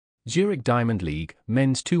Zurich Diamond League,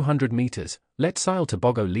 men's 200 meters, Letsail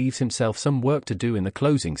Tobago leaves himself some work to do in the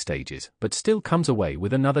closing stages, but still comes away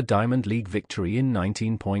with another Diamond League victory in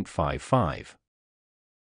 19.55.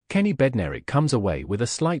 Kenny Bednarik comes away with a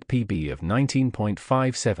slight PB of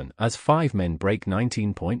 19.57 as 5 men break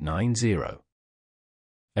 19.90.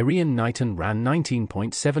 Arian Knighton ran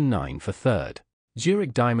 19.79 for third.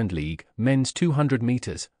 Zurich Diamond League, men's 200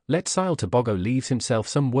 meters, Letsail Tobago leaves himself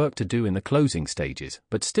some work to do in the closing stages,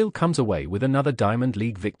 but still comes away with another Diamond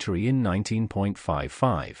League victory in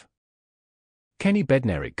 19.55. Kenny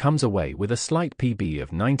Bednarik comes away with a slight PB of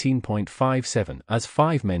 19.57 as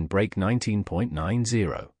 5 men break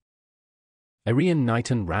 19.90. Arian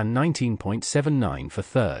Knighton ran 19.79 for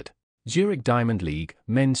third. Zurich Diamond League,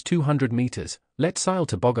 men's 200 meters, Letsail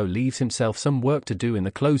Tobago leaves himself some work to do in the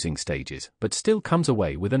closing stages, but still comes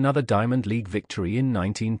away with another Diamond League victory in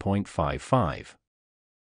 19.55.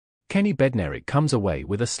 Kenny Bednarik comes away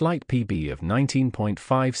with a slight PB of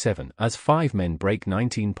 19.57 as 5 men break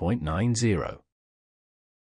 19.90.